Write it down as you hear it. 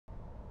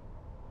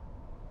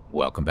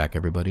Welcome back,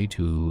 everybody,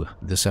 to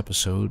this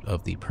episode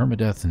of the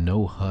Permadeath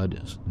No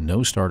HUD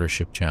No Starter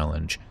Ship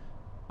Challenge.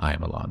 I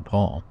am Alon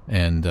Paul,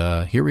 and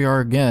here we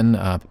are again,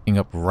 picking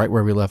up right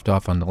where we left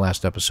off on the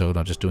last episode.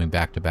 I'm just doing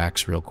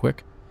back-to-backs real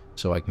quick,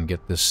 so I can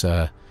get this,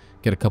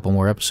 get a couple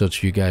more episodes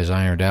for you guys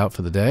ironed out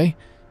for the day.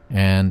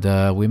 And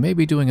we may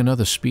be doing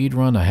another speed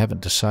run. I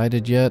haven't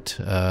decided yet,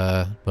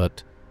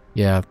 but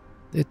yeah,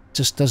 it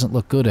just doesn't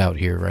look good out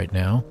here right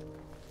now.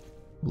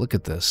 Look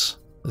at this.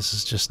 This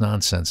is just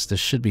nonsense. There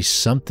should be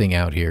something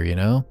out here, you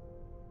know?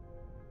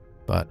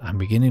 But I'm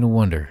beginning to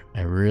wonder.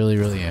 I really,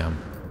 really am.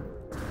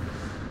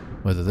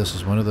 Whether this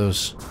is one of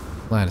those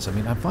planets. I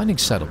mean, I'm finding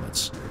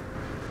settlements.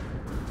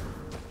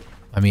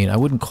 I mean, I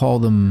wouldn't call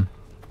them...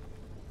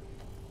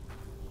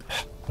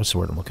 What's the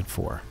word I'm looking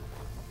for?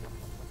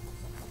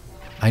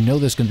 I know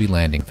there's going to be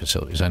landing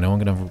facilities. I know I'm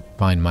going to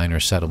find minor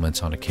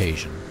settlements on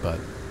occasion,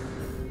 but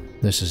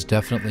this is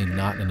definitely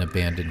not an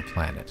abandoned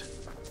planet.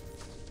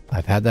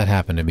 I've had that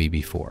happen to me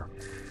before.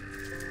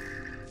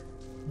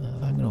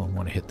 I'm going to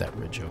want to hit that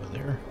ridge over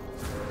there.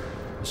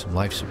 There's some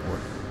life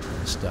support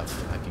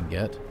stuff I can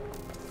get.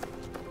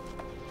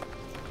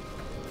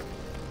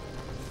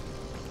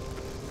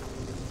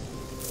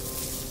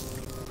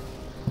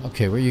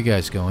 Okay, where are you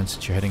guys going?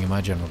 Since you're heading in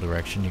my general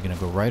direction, you're going to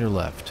go right or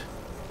left?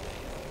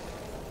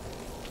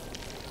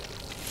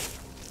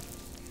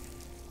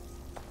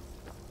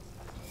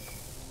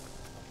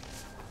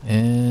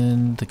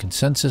 And the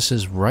consensus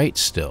is right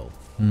still.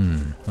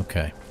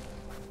 Okay.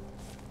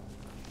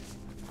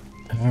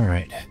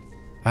 Alright.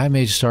 I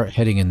may start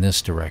heading in this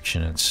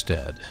direction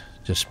instead,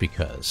 just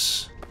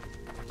because.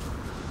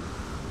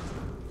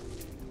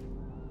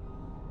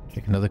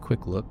 Take another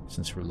quick look,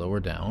 since we're lower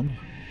down.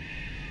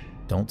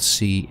 Don't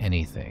see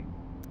anything.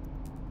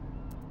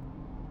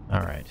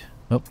 Alright.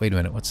 Oh, wait a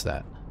minute, what's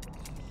that?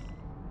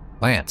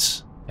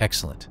 Plants!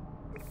 Excellent.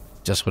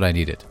 Just what I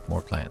needed.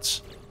 More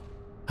plants.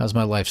 How's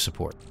my life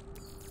support?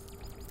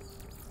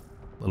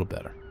 A little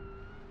better.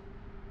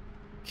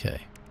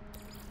 Okay.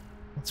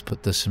 Let's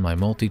put this in my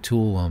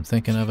multi-tool while I'm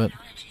thinking of it.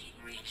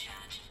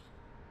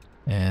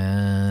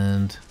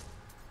 And...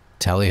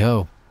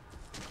 tally-ho.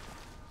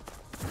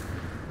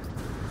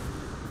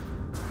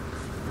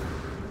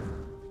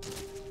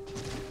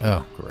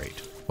 Oh,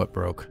 great. What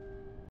broke?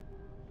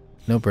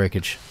 No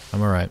breakage.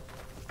 I'm alright.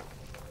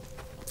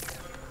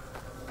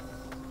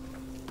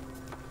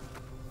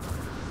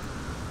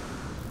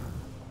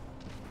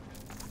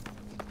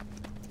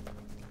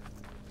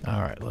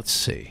 Alright, let's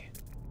see.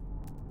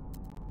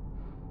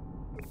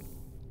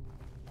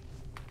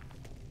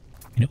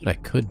 You know what I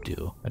could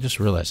do? I just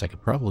realized I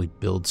could probably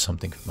build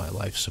something for my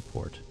life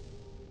support.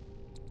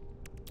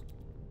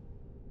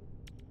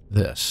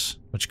 This,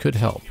 which could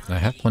help, and I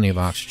have plenty of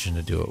oxygen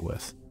to do it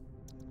with.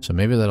 So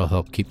maybe that'll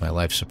help keep my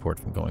life support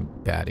from going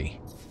batty.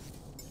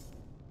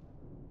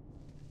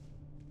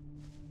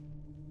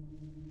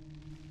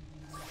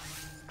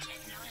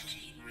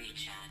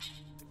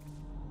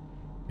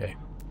 Okay.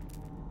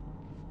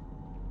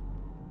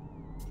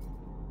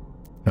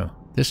 Oh,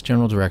 this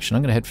general direction.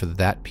 I'm going to head for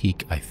that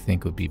peak I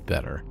think would be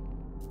better.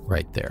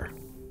 Right there.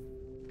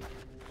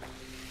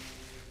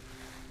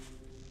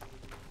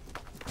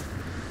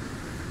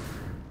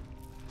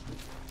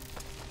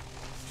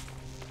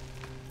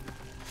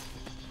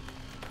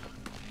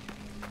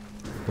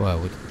 Well, I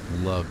would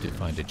love to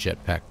find a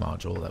jetpack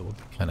module. That would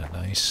be kind of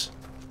nice.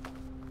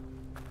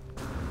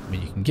 I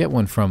mean, you can get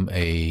one from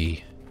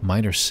a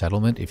minor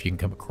settlement if you can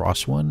come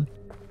across one,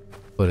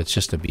 but it's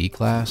just a B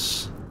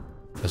class.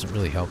 Doesn't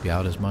really help you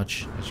out as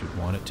much as you'd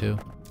want it to,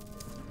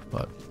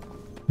 but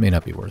may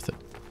not be worth it.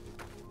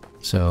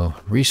 So,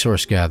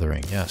 resource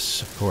gathering.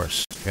 Yes, of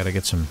course. Gotta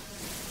get some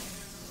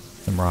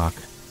rock.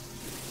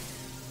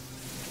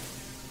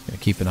 Gotta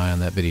keep an eye on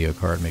that video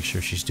card, make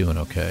sure she's doing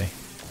okay.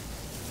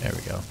 There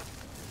we go.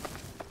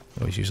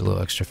 Always use a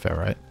little extra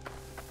ferrite.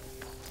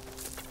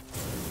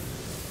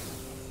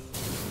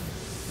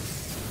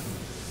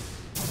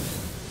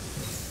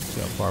 See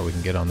how far we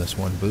can get on this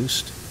one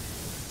boost.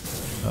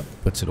 Oh,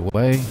 puts it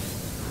away.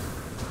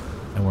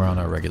 And we're on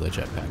our regular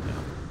jetpack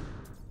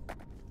now.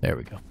 There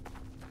we go.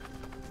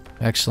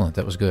 Excellent,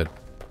 that was good.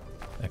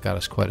 That got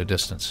us quite a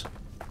distance.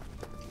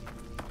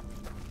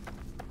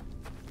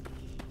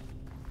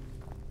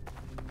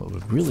 What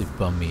would really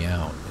bum me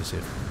out is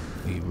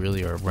if we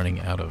really are running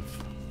out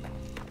of...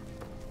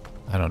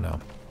 I don't know.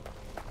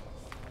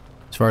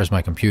 As far as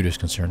my computer's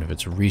concerned, if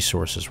it's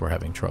resources we're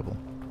having trouble.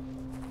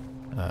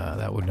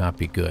 That would not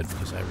be good,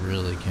 because I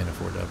really can't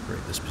afford to upgrade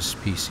this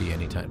PC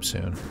anytime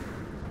soon.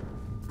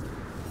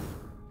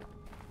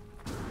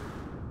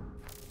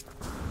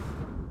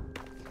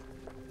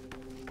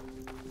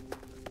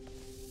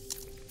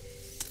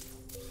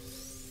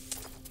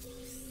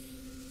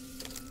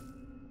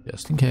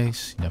 Just in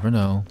case, you never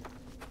know.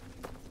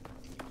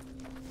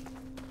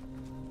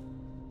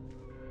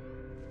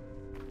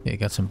 Yeah,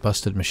 got some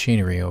busted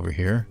machinery over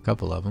here. A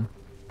couple of them.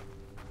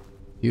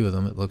 A few of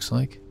them, it looks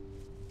like.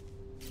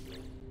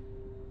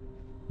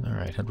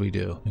 Alright, how'd we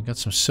do? We got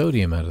some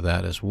sodium out of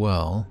that as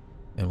well.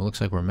 And it looks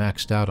like we're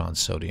maxed out on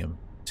sodium,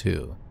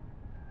 too.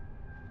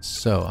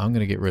 So I'm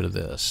going to get rid of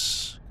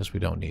this because we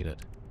don't need it.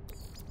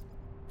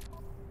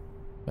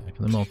 Back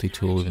in the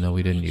multi-tool, even though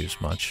we didn't use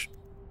much.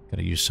 Got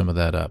to use some of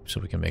that up so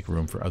we can make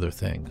room for other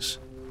things.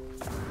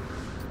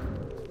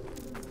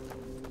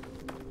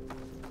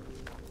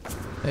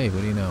 Hey,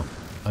 what do you know?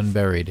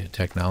 Unburied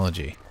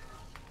technology.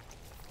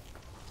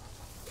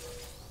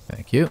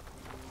 Thank you.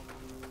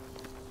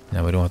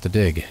 Now we don't have to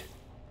dig.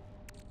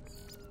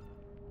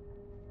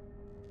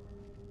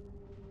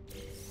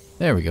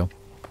 There we go.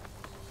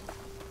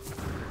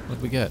 What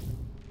do we get?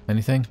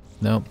 Anything?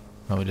 Nope.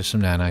 Probably just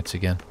some nanites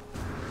again.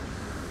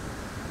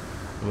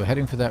 We're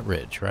heading for that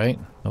ridge, right?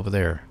 Over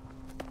there.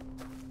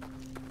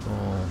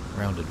 Oh,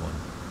 rounded one.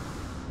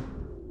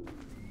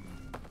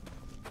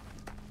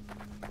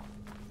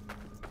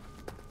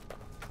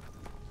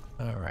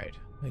 Alright.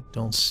 I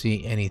don't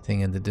see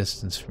anything in the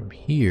distance from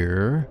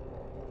here.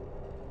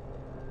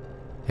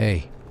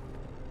 Hey.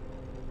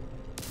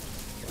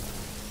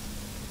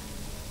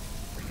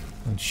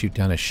 Shoot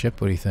down a ship?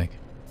 What do you think?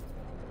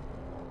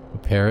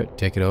 Repair it?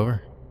 Take it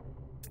over?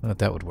 I thought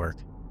that would work.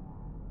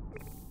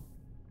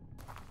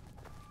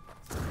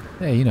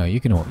 Hey, you know, you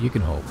can hope.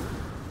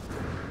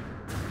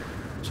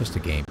 It's just a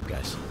game,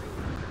 guys.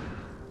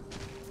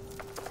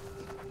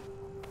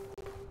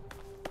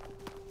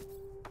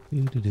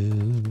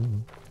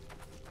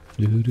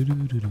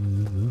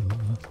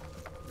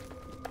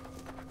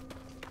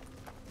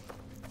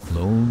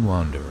 Lone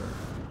Wanderer.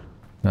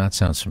 That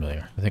sounds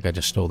familiar. I think I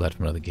just stole that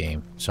from another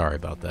game. Sorry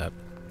about that.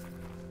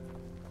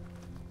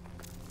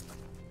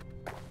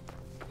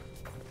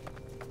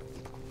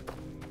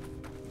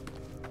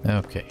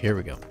 Okay, here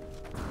we go.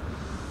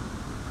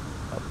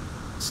 Up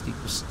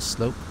steepest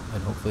slope,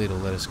 and hopefully it'll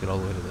let us get all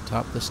the way to the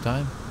top this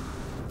time.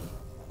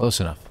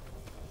 Close enough.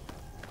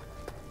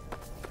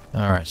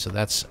 Alright, so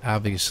that's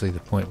obviously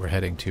the point we're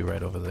heading to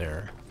right over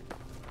there.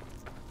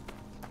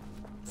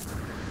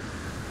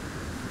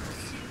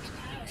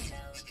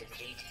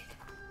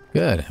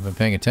 Good, I've been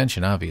paying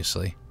attention,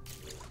 obviously.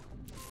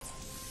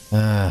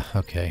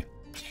 Okay.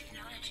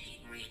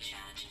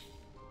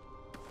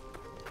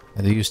 I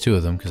had to use two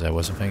of them because I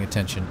wasn't paying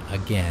attention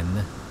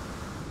again.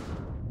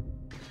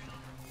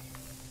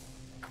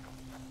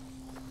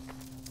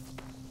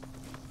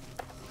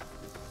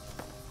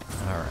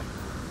 Alright.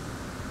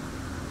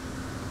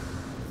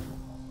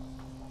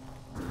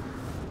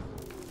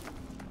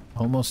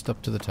 Almost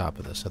up to the top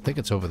of this. I think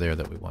it's over there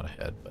that we want to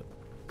head, but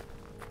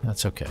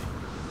that's okay.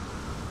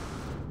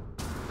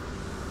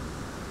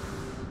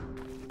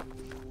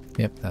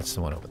 Yep, that's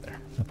the one over there.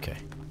 Okay.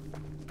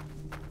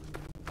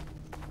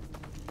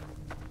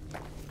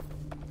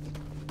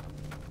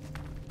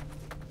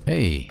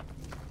 Hey.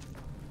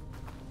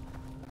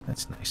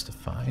 That's nice to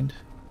find.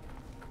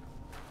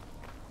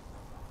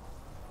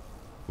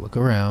 Look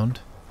around.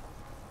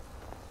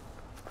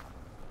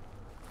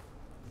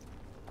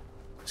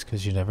 Just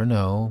because you never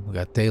know. We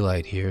got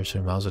daylight here, so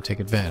we might as well take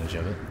advantage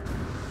of it.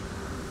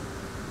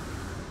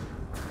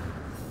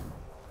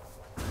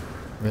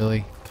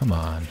 Really? Come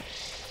on.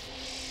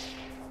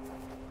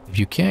 If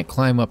you can't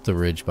climb up the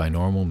ridge by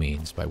normal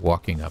means, by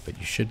walking up it,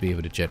 you should be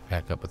able to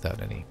jetpack up without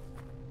any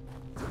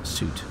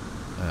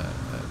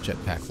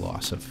jetpack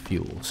loss of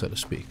fuel, so to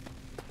speak.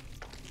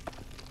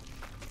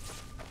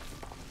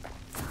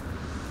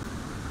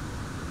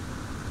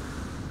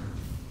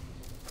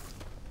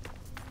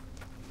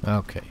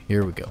 Okay,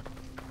 here we go.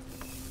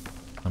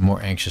 I'm more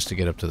anxious to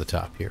get up to the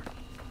top here.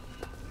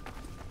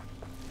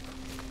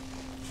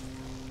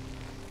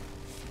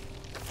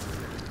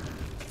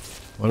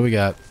 What do we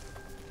got?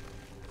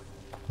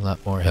 A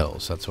lot more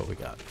hills, that's what we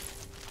got.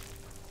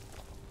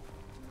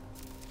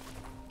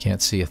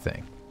 Can't see a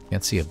thing.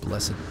 Can't see a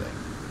blessed thing.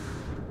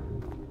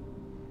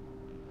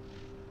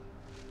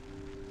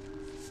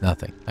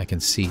 Nothing. I can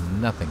see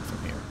nothing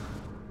from here.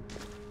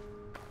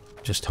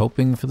 Just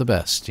hoping for the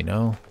best, you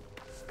know?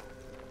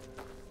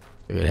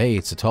 Figured, hey,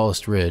 it's the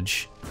tallest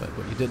ridge, but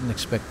what you didn't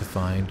expect to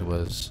find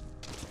was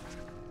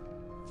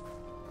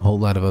a whole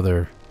lot of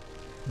other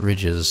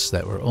ridges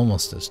that were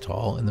almost as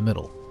tall in the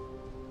middle.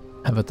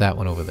 How about that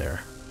one over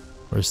there?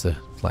 Where's the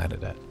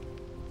planet at?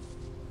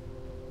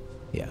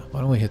 Yeah,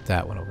 why don't we hit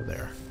that one over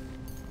there?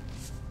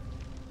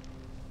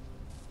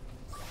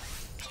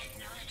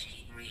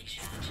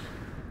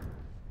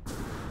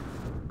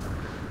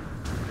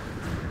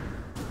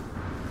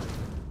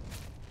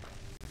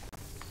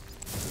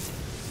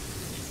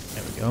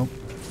 There we go.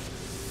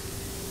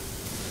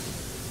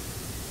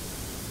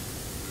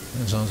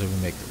 As long as we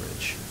can make the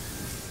ridge.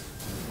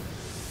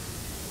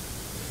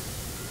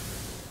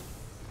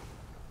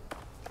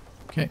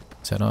 Okay,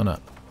 let's head on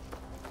up.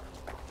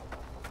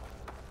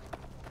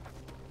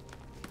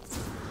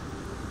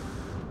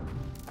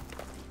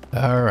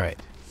 Alright.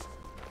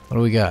 What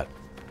do we got?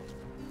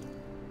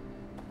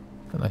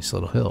 A nice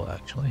little hill,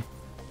 actually.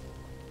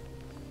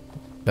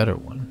 Better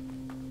one.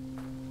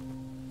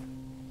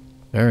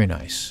 Very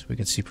nice. We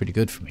can see pretty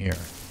good from here.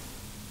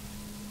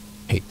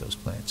 Hate those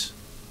plants.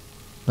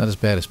 Not as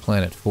bad as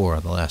Planet 4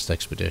 on the last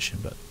expedition,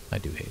 but I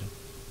do hate them.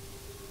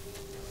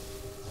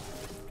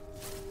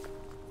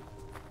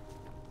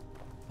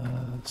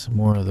 Some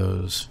more of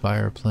those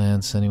fire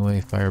plants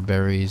anyway, fire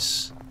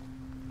berries.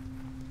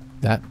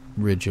 That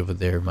ridge over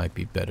there might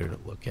be better to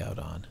look out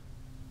on.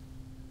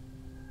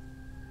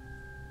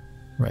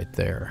 Right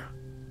there.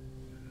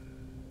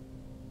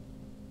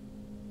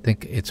 I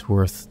think it's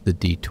worth the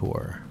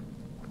detour,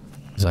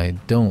 because I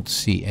don't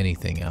see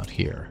anything out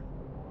here.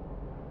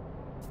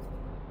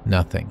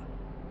 Nothing.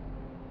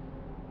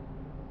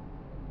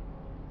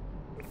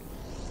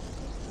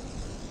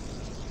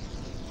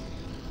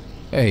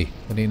 Hey,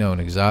 what do you know, an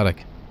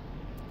exotic?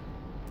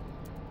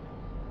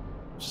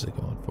 What's it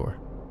going for?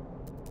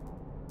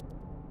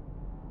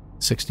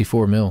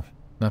 64 mil.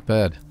 Not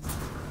bad.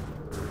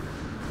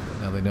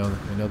 Now they know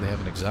they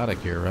have an exotic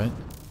here, right?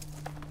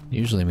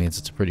 Usually means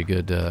it's a pretty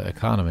good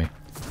economy.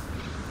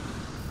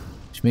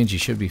 Which means you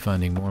should be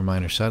finding more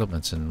minor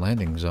settlements and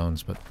landing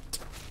zones, but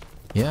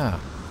yeah,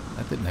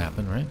 that didn't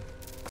happen, right?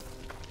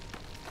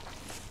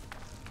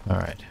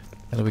 Alright,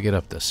 how do we get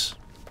up this?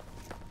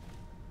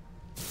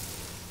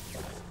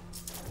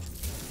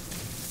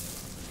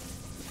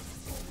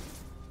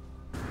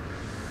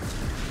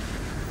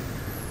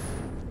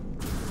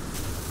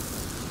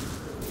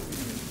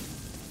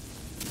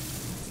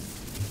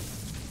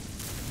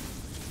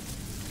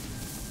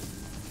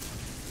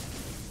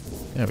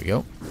 There we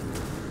go.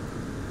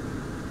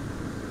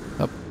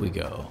 Up we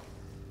go.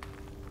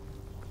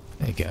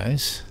 Hey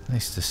guys,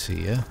 nice to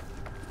see ya.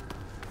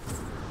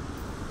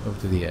 Over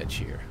to the edge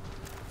here.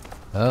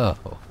 Oh,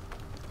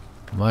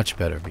 much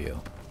better view.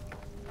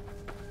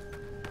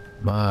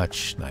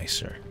 Much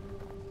nicer.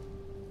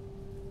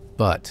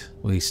 But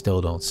we still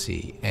don't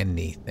see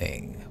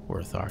anything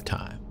worth our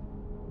time.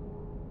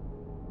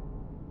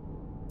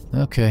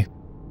 Okay.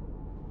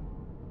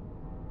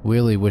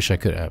 Really wish I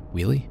could have...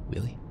 Really?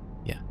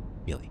 Yeah,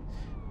 really.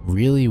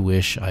 Really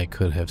wish I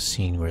could have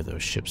seen where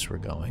those ships were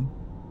going.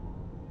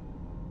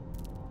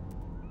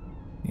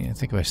 Yeah, I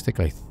think if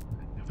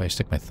I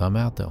stick my thumb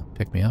out, they'll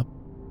pick me up.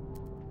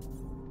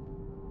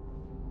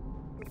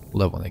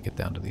 Love when they get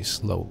down to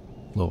these low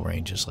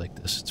ranges like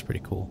this. It's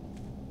pretty cool.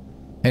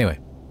 Anyway,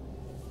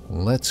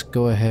 let's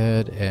go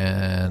ahead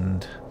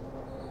and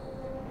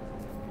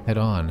head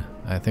on.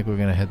 I think we're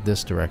gonna head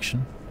this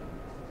direction.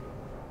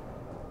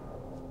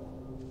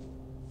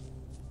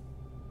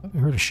 I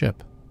heard a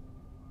ship.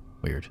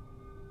 Weird.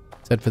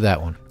 Let's head for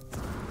that one.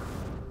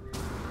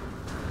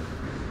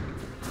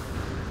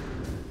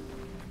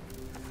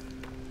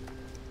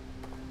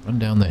 Run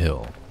down the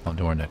hill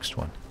onto our next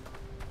one.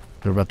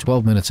 We're about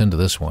 12 minutes into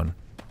this one.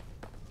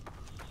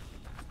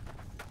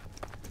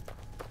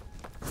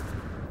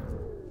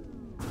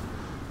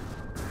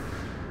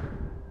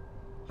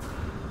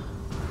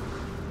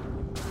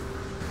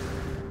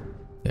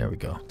 There we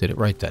go. Did it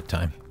right that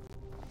time.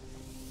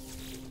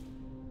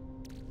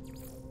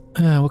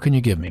 What can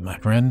you give me, my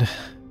friend?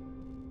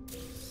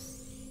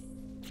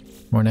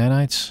 More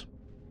nanites?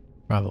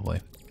 Probably.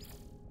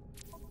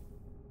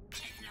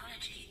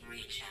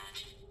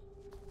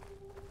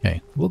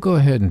 Okay, we'll go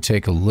ahead and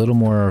take a little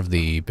more of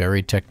the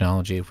buried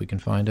technology if we can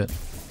find it.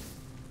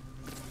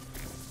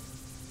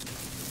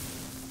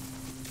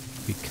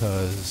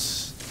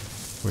 Because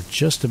we're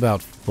just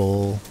about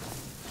full,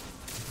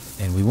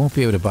 and we won't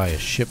be able to buy a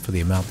ship for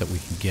the amount that we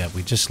can get.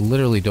 We just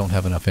literally don't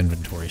have enough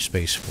inventory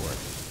space for it.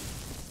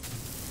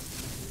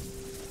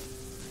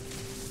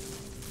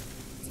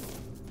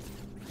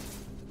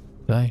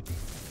 I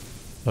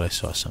thought I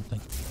saw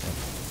something.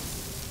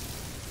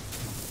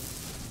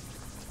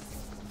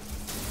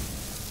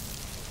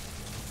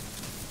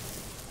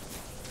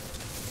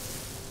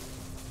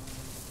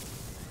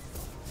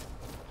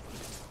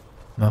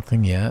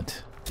 Nothing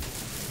yet.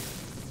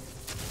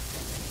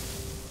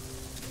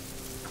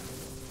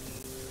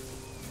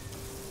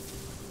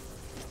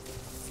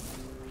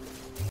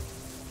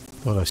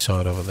 Thought I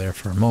saw it over there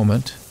for a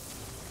moment.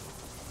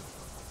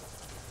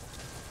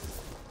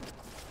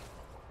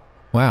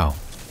 Wow.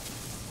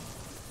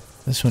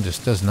 This one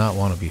just does not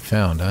want to be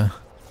found, huh?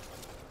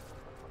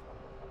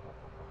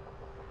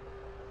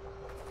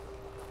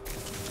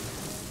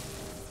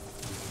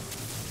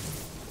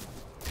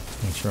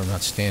 Make sure I'm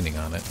not standing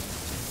on it.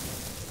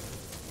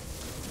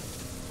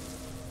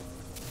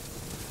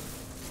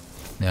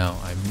 Now,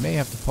 I may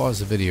have to pause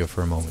the video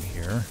for a moment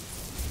here.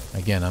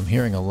 Again, I'm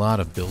hearing a lot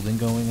of building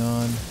going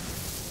on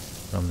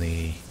from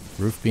the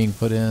roof being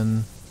put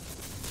in.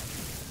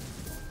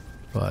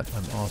 But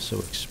I'm also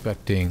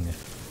expecting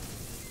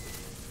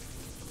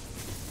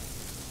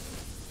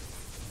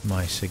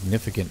my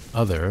significant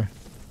other.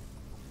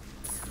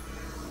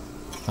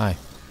 Hi,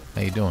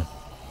 how you doing?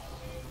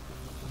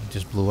 I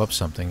just blew up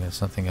something. There's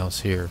something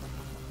else here.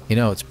 You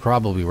know, it's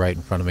probably right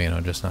in front of me and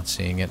I'm just not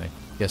seeing it. I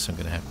guess I'm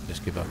going to have to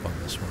just give up on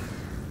this one.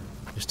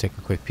 Just take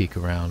a quick peek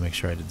around, make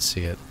sure I didn't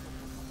see it.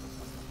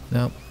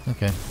 Nope,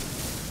 okay.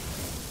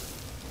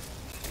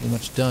 Pretty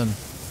much done.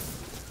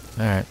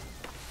 Alright,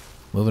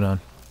 moving on.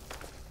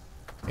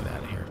 Get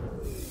out of here.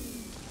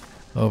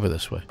 Over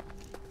this way.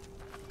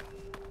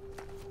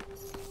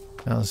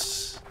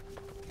 How's...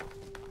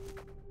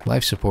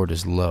 Life support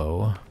is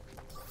low.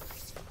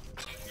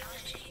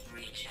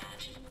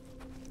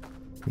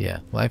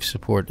 Yeah, life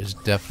support is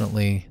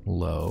definitely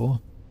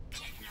low.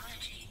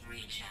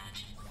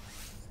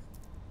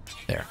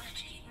 There.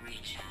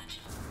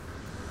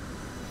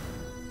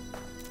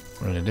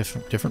 We're in a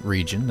different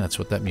region. That's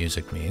what that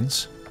music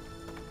means.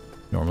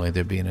 Normally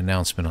there'd be an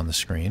announcement on the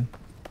screen.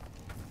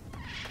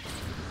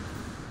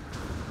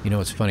 You know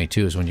what's funny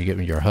too is when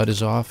your HUD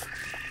is off,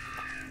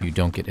 you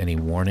don't get any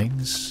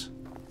warnings.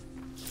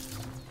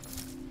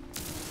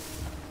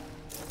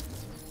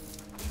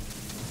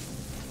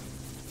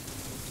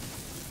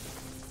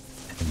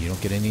 And you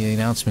don't get any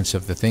announcements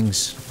of the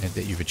things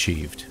that you've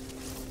achieved.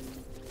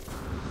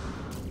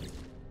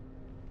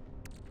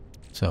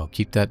 So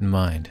keep that in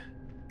mind.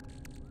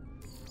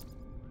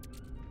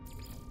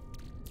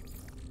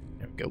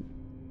 There we go.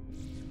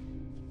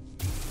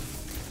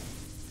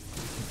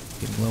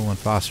 Getting low on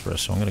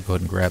phosphorus, so I'm going to go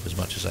ahead and grab as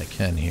much as I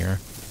can here.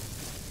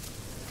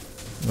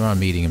 We're on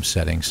medium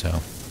setting,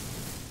 so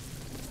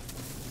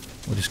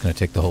we're just going to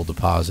take the whole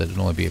deposit.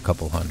 It'll only be a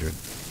couple hundred.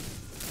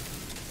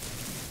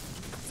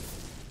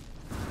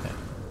 Okay.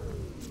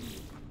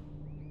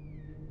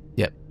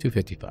 Yep,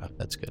 255.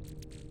 That's good.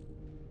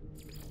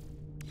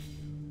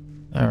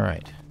 All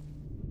right.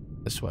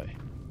 This way.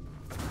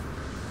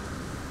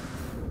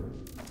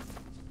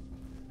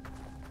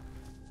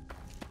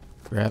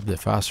 Grab the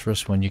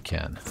phosphorus when you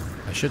can.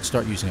 I should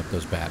start using up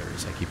those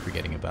batteries. I keep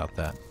forgetting about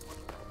that.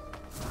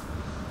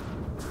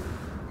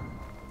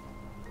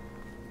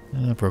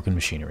 Broken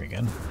machinery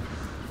again.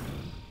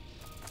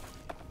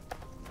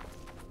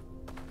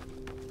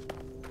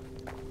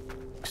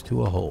 Next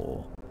to a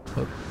hole.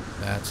 Oh,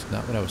 that's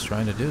not what I was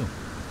trying to do.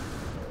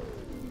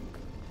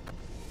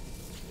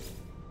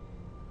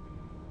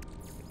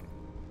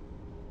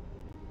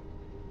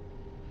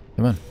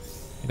 Come on.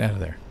 Get out of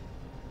there.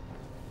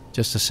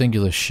 Just a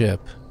singular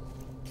ship.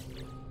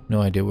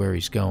 No idea where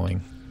he's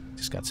going.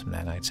 Just got some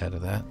nanites out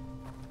of that.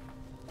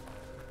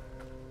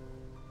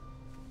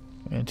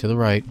 And to the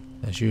right,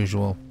 as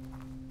usual.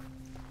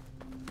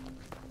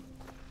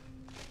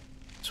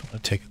 Just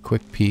want to take a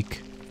quick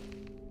peek.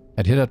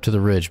 I'd hit up to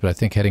the ridge, but I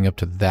think heading up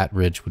to that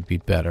ridge would be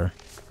better.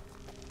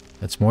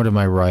 That's more to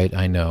my right,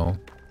 I know.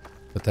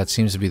 But that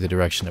seems to be the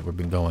direction that we've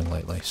been going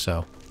lately,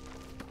 so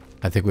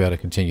I think we ought to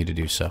continue to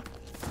do so.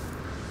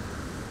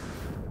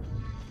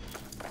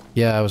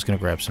 Yeah, I was going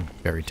to grab some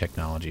buried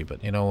technology,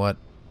 but you know what?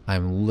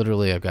 I've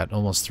got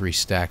almost 3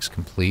 stacks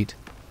complete.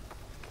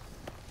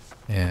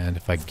 And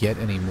if I get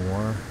any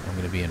more, I'm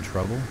going to be in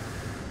trouble.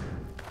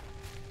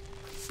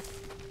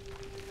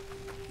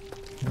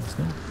 There's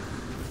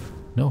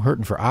no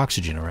hurting for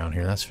oxygen around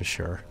here, that's for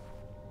sure.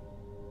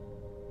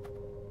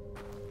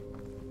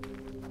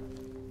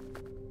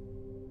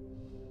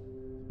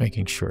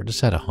 Making sure, just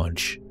had a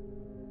hunch.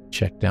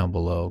 Check down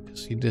below,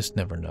 because you just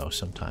never know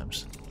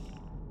sometimes.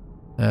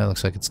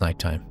 Looks like it's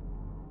nighttime.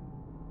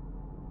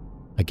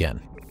 Again.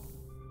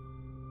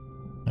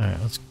 Alright,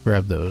 let's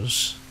grab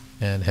those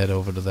and head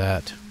over to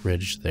that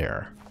ridge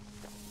there.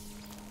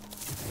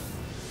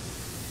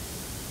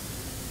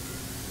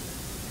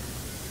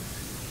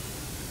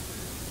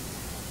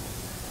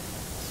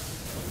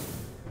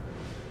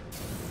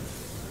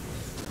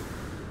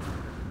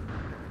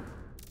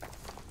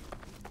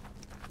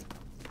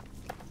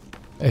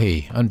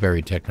 Hey,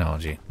 unburied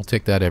technology. We'll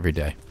take that every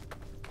day.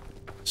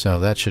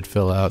 So that should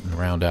fill out and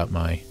round out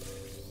my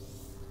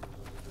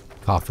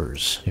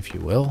coffers, if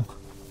you will.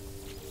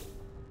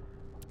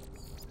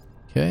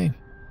 Okay.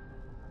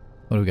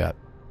 What do we got?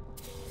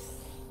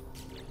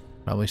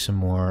 Probably some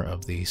more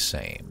of the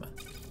same.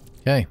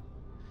 Okay.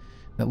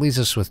 That leaves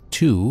us with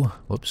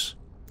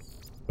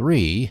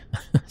 3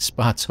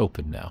 spots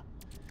open now.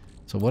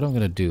 So what I'm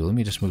going to do, let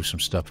me just move some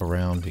stuff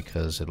around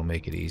because it'll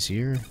make it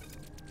easier.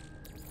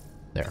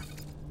 There.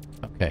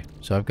 Okay,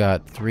 so I've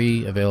got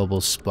 3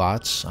 available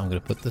spots. I'm going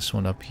to put this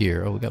one up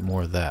here. Oh, we got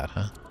more of that,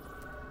 huh?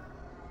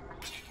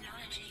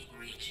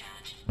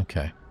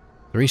 Okay.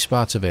 3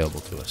 spots available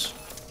to us.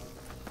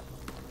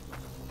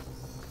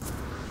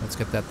 Let's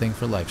get that thing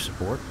for life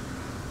support.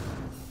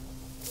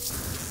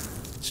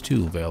 It's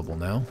 2 available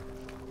now.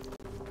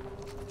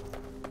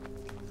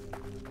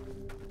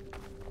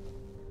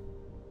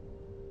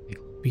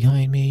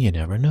 Behind me, you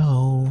never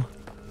know.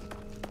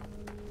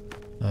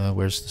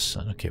 Where's the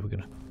sun? Okay, we're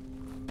gonna...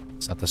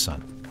 It's not the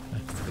sun.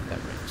 Get that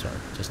right. Sorry,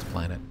 just a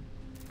planet.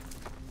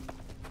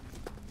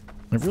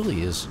 It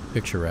really is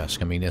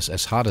picturesque. I mean,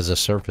 as hot as the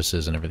surface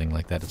is and everything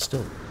like that, it's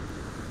still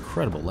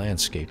incredible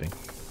landscaping.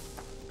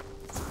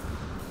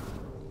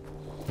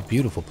 A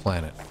beautiful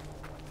planet.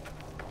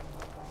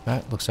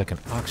 That looks like an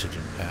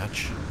oxygen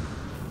patch.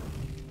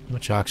 How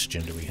much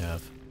oxygen do we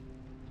have?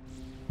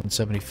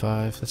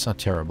 175? That's not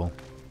terrible.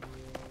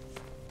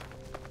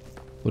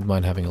 Wouldn't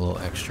mind having a little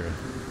extra.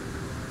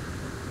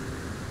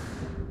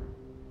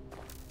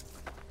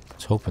 I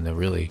was hoping to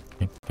really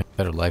get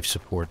better life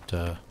support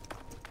out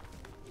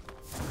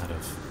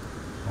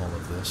of all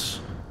of this.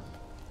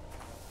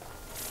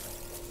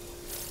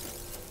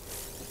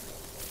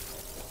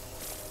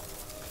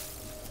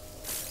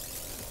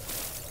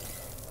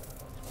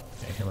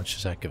 Okay, how much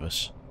does that give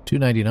us?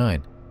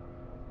 $2.99.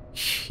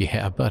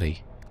 Yeah,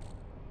 buddy.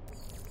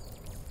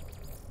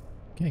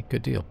 Okay,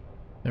 good deal.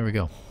 There we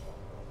go.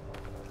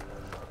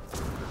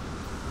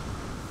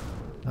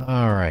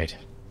 Alright.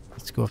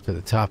 Let's go up to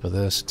the top of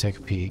this and take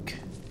a peek.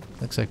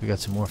 Looks like we got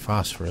some more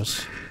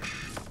phosphorus.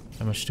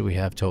 How much do we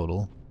have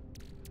total?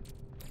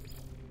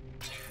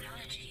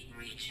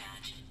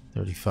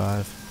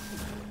 35.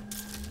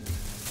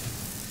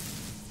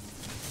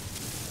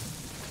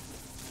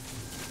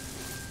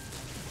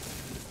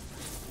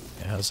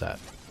 Yeah, how's that?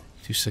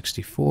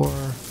 264.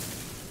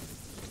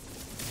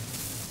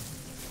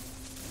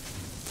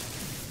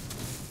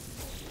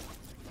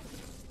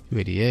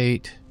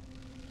 288.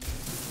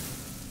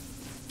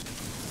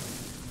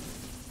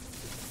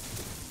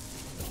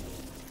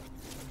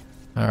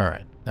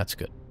 Alright, that's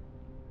good.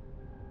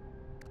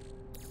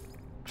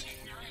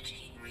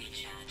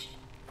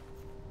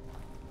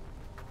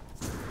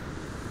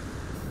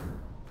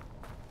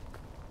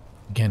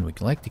 Again, we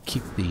like to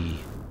keep the...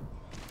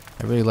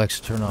 Everybody likes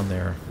to turn on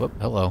their... Whoop,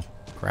 hello.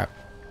 Crap.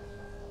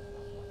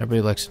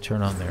 Everybody likes to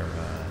turn on their,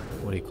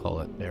 what do you call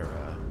it? Their,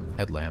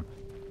 headlamp.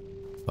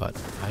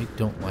 But I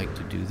don't like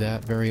to do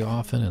that very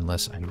often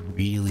unless I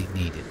really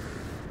need it.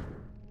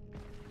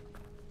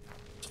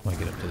 Just want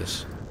to get up to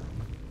this...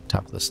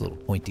 top of this little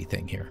pointy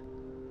thing here.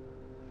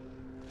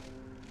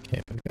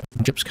 Okay, we've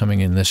got ships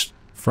coming in this...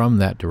 from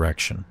that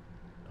direction.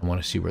 I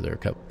want to see where they're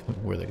going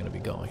to be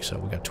going. So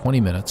we got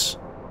 20 minutes.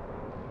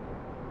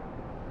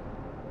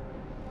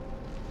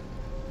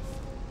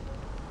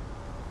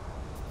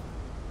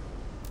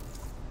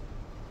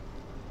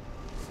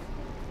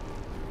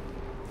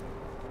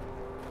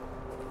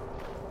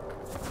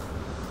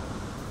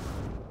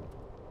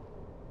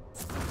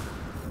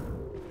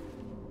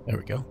 There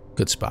we go.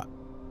 Good spot.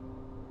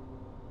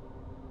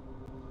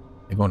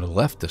 They're going to the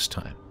left this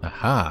time.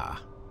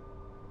 Aha!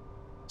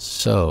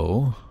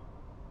 So,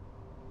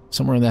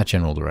 somewhere in that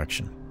general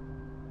direction.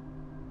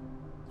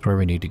 That's where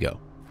we need to go.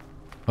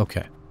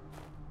 Okay.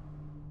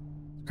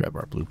 Grab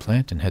our blue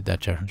plant and head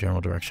that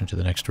general direction to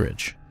the next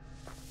ridge.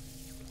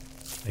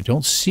 I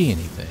don't see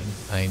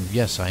anything.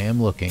 Yes, I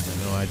am looking.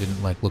 I know I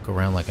didn't look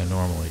around like I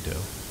normally do.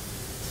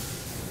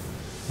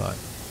 But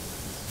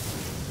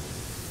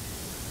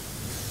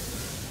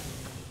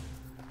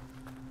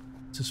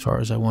it's as far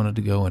as I wanted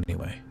to go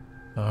anyway.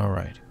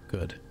 Alright,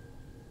 good.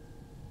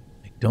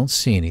 I don't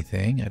see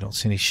anything. I don't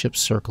see any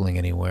ships circling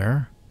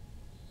anywhere.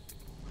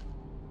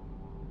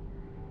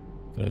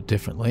 Go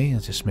differently.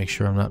 Let's just make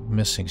sure I'm not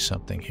missing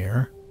something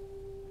here.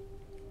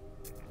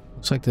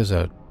 Looks like there's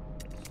a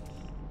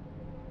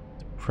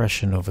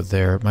depression over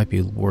there. It might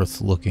be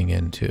worth looking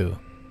into.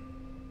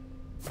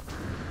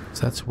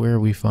 So that's where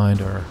we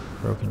find our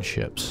broken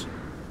ships.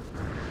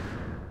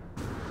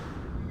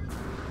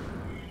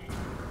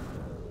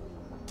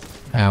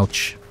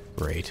 Ouch.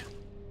 Great.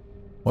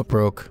 What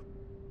broke?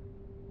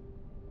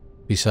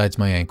 Besides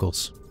my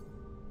ankles.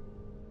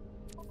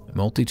 A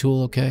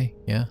multi-tool okay?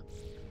 Yeah?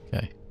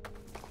 Okay.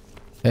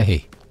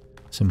 Hey,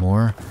 some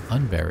more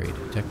unburied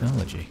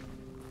technology.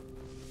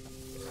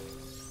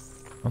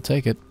 I'll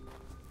take it.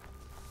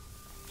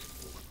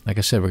 Like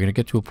I said, we're going to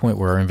get to a point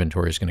where our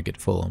inventory is going to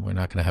get full, and we're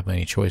not going to have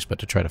any choice but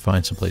to try to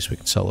find some place we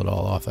can sell it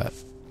all off at.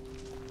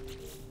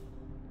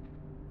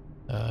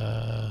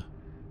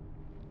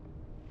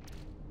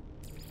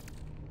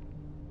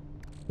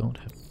 Don't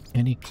have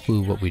any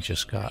clue what we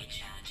just got.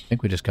 I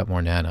think we just got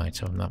more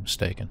nanites, if I'm not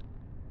mistaken.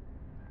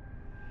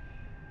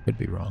 Could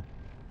be wrong.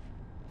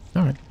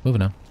 Alright,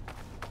 moving on.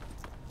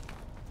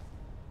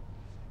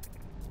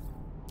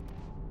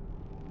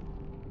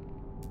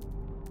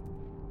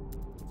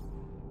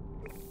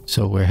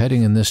 So we're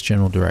heading in this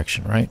general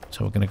direction, right?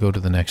 So we're going to go to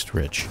the next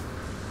ridge.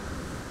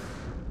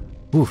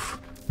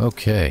 Oof.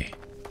 Okay.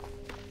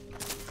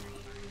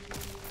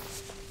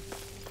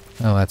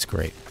 Oh, that's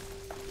great.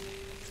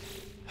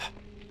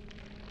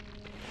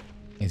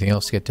 Anything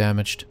else get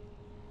damaged?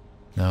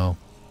 No.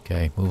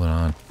 Okay, moving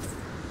on.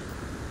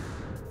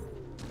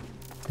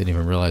 Didn't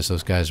even realize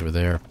those guys were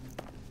there.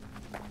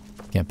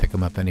 Can't pick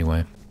them up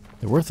anyway.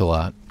 They're worth a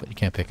lot, but you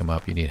can't pick them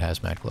up. You need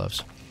hazmat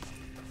gloves.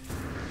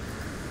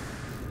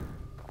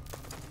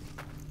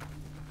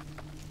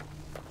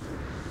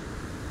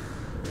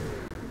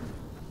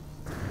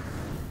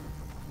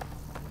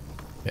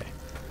 Okay.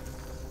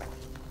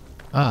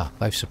 Ah,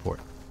 life support.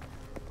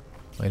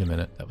 Wait a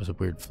minute. That was a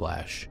weird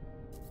flash.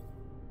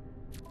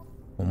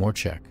 One more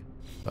check.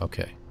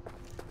 Okay.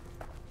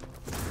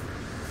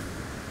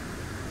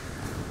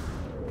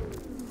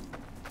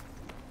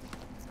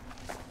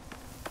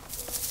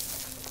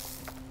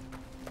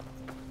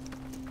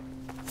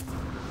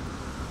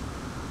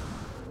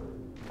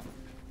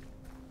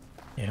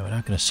 Yeah, we're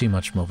not going to see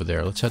much from over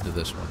there. Let's head to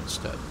this one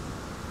instead.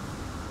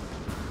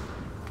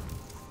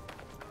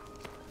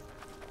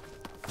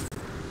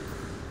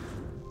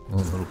 Oh, a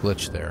little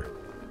glitch there.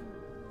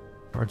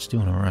 Card's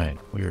doing alright.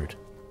 Weird.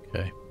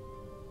 Okay.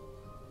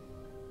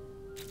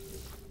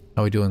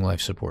 How are we doing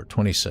life support?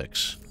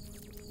 26.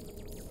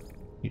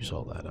 Use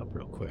all that up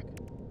real quick.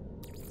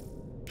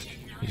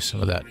 Use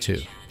some of that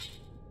too.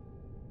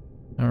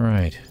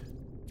 Alright.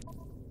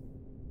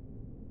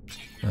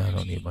 I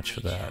don't need much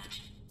for that.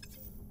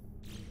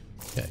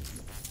 Okay.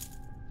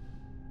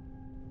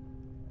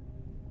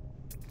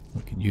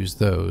 use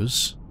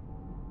those.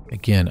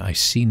 Again, I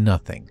see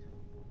nothing.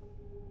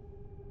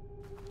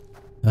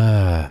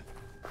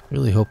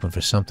 Really hoping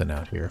for something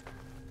out here.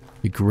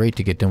 Be great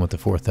to get done with the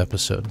 4th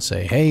episode and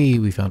say, hey,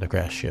 we found a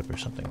crashed ship or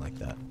something like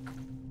that.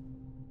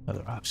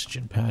 Another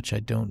oxygen patch I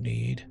don't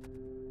need.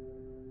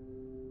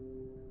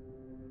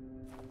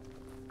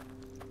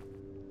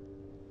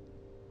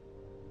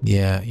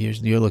 Yeah,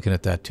 you're looking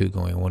at that too,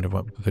 going, I wonder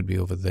what could be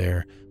over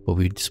there. But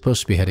we're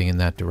supposed to be heading in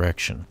that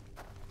direction.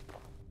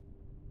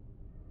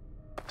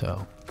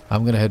 So,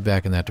 I'm going to head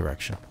back in that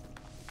direction.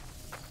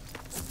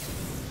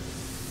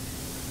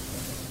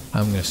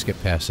 I'm going to skip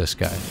past this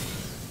guy.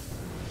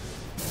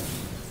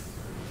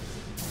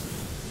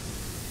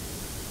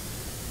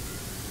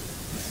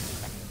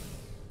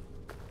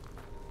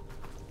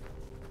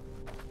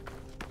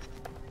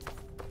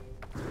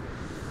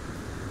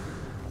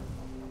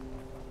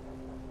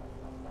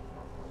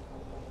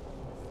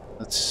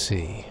 Let's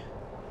see.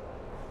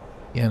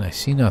 Yeah, and I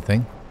see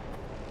nothing.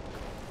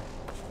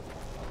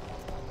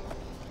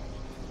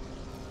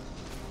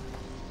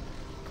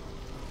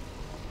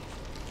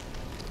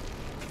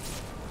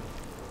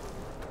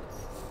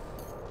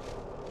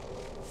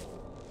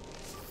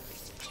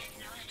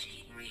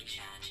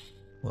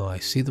 Well, I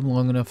see them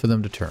long enough for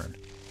them to turn.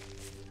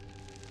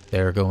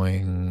 They're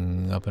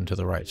going up and to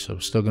the right, so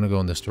I'm still going to go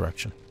in this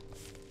direction.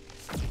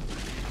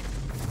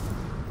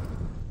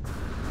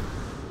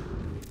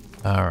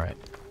 Alright,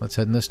 let's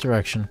head in this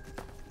direction.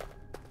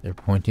 They're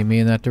pointing me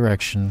in that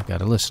direction.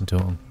 Gotta listen to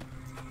them.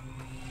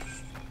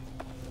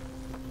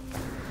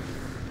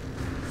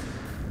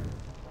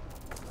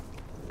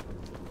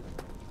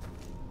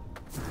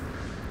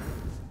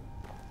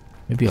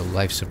 Maybe a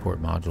life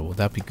support module. Would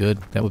that be good?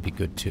 That would be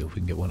good too, if we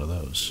can get one of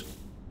those.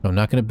 So I'm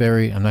not going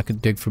to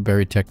dig for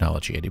buried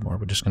technology anymore.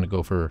 We're just going to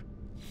go for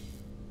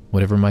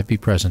whatever might be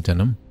present in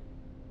them.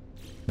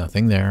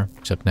 Nothing there,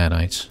 except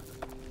nanites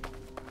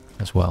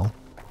as well.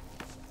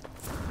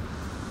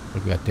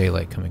 We've got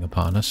daylight coming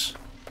upon us.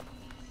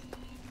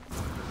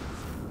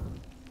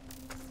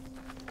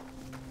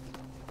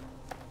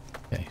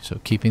 Okay, so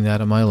keeping that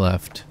on my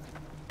left.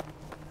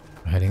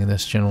 We're heading in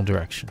this general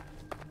direction.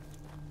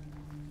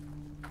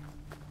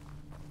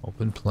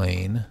 Open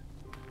plain.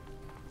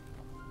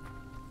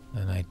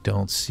 And I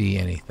don't see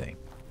anything.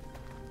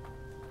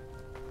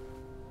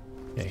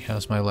 Okay,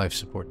 how's my life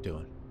support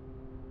doing?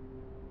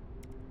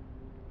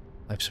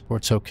 Life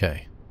support's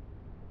okay.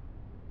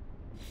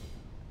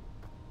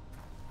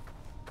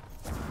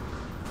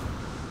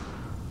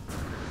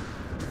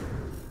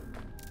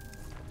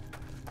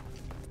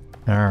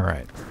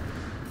 Alright.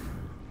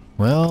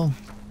 Well,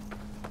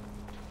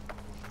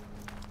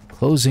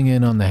 closing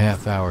in on the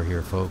half hour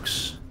here,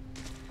 folks.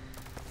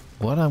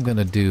 What I'm going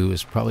to do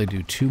is probably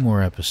do 2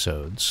 more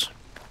episodes.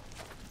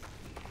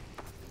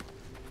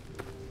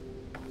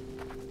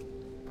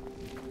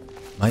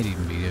 Might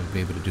even be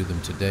able to do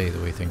them today,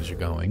 the way things are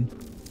going.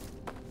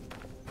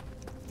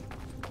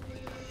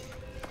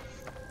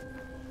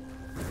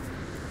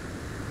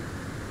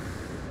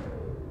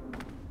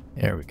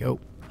 There we go.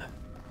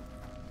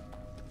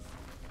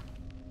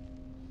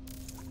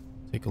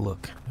 Take a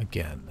look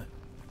again.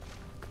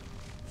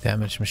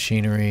 Damaged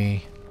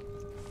machinery.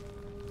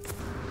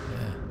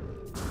 Yeah.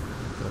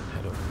 Go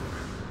head over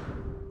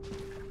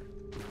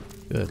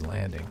there. Good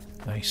landing.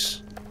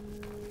 Nice.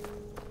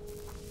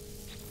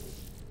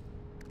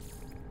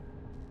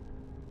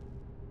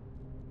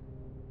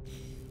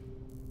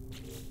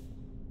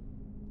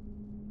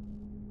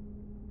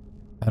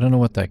 I don't know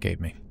what that gave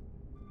me.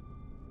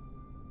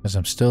 Because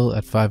I'm still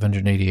at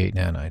 588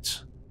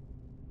 nanites.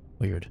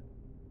 Weird.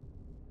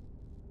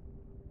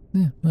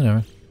 Yeah,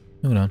 whatever.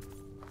 Moving on.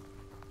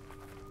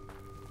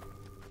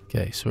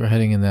 Okay, so we're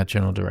heading in that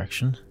general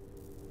direction.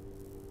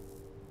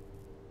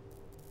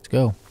 Let's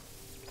go.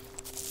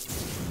 See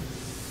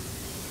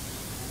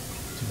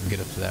if we can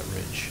get up to that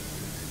ridge.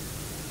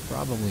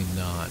 Probably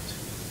not.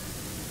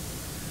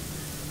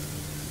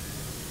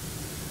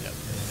 Yep,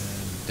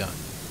 and done.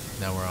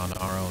 Now we're on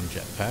our own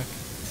jetpack.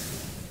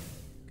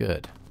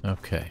 Good.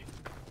 Okay.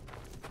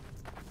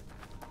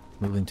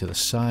 Moving to the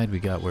side, we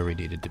got where we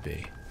needed to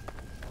be.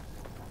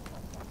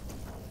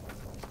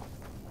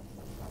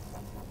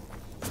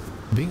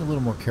 Being a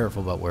little more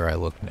careful about where I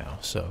look now,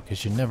 so,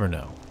 because you never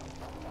know.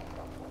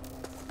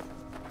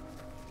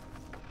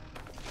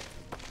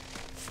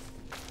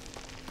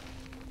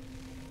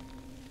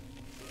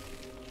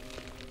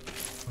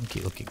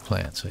 Funky looking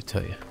plants, I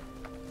tell you.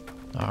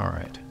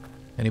 Alright.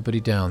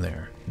 Anybody down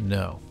there?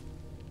 No.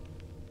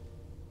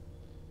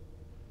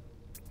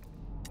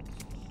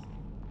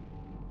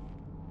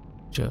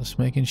 Just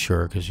making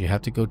sure, because you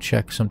have to go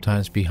check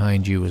sometimes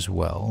behind you as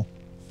well.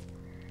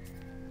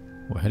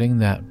 We're heading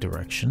that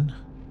direction.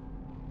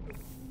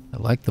 I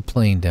like the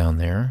plane down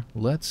there.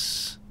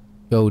 Let's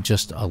go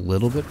just a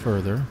little bit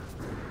further.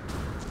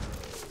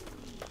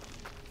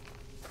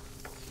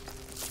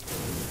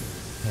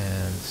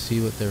 And see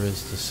what there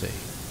is to see.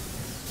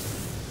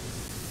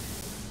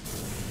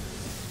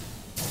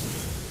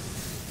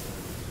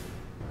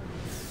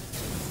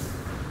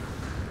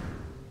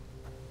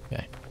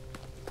 Okay.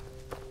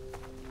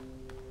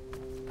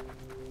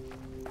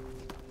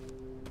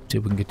 See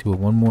if we can get to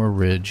one more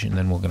ridge, and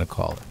then we're going to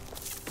call it.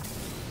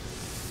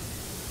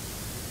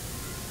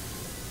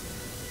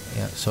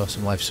 Yeah, saw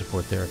some life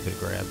support there I could have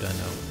grabbed, I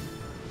know.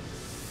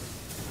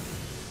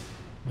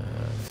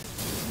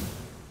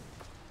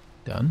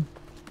 Done.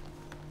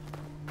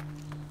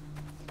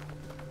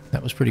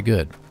 That was pretty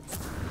good.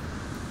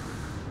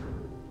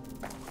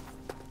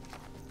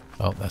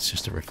 Oh, that's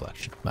just a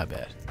reflection. My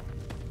bad.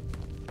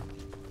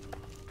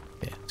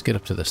 Yeah, let's get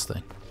up to this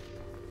thing.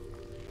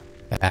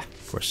 Ah,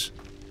 of course.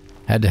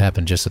 Had to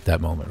happen just at that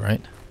moment,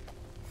 right?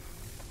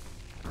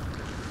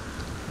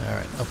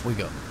 Alright, up we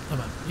go.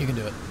 Come on, you can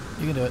do it.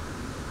 You can do it.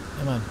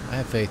 Come on, I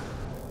have faith.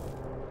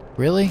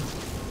 Really?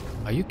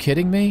 Are you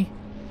kidding me?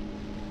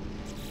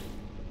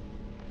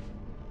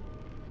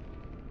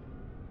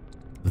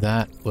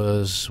 That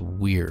was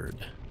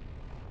weird.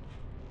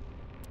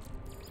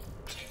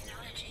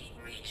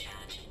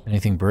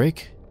 Anything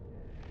break?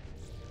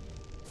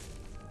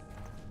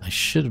 I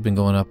should have been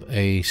going up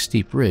a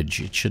steep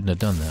ridge. It shouldn't have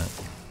done that.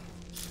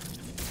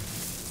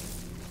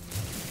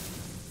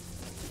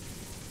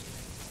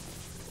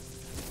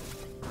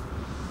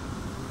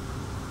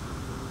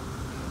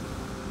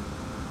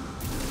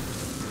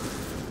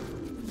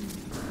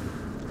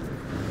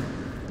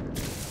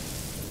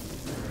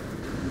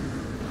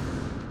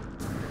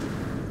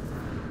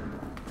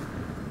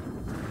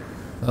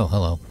 Oh,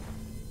 hello.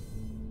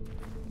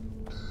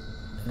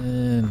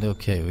 And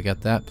okay, we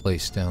got that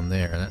place down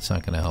there. That's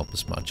not going to help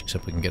us much,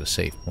 except we can get a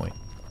save point.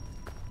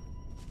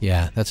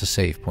 Yeah, that's a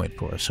save point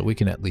for us, so we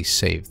can at least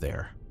save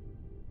there.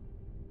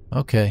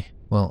 Okay,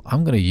 well,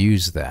 I'm going to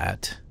use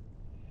that.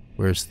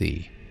 Where's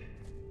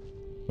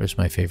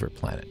my favorite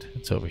planet?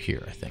 It's over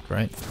here, I think,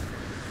 right?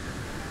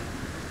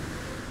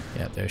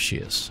 Yeah, there she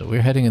is. So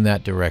we're heading in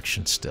that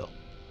direction still.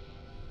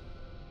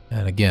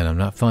 And again, I'm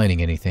not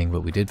finding anything,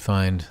 but we did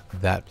find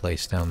that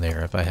place down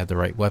there. If I had the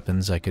right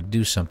weapons, I could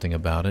do something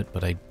about it,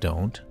 but I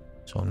don't,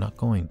 so I'm not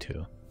going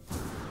to.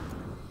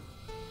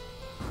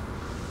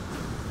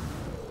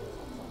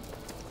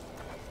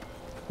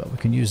 But we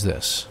can use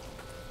this.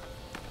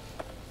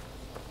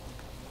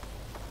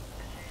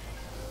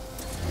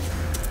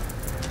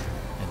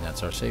 And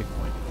that's our save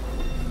point.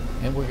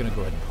 And we're going to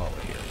go ahead and call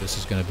it here. This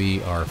is going to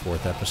be our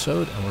 4th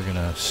episode, and we're going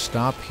to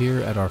stop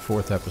here at our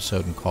 4th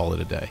episode and call it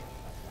a day.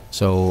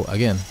 So,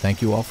 again,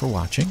 thank you all for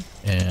watching,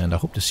 and I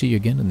hope to see you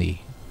again in the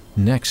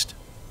next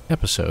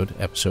episode,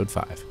 episode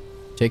 5.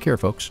 Take care,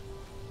 folks.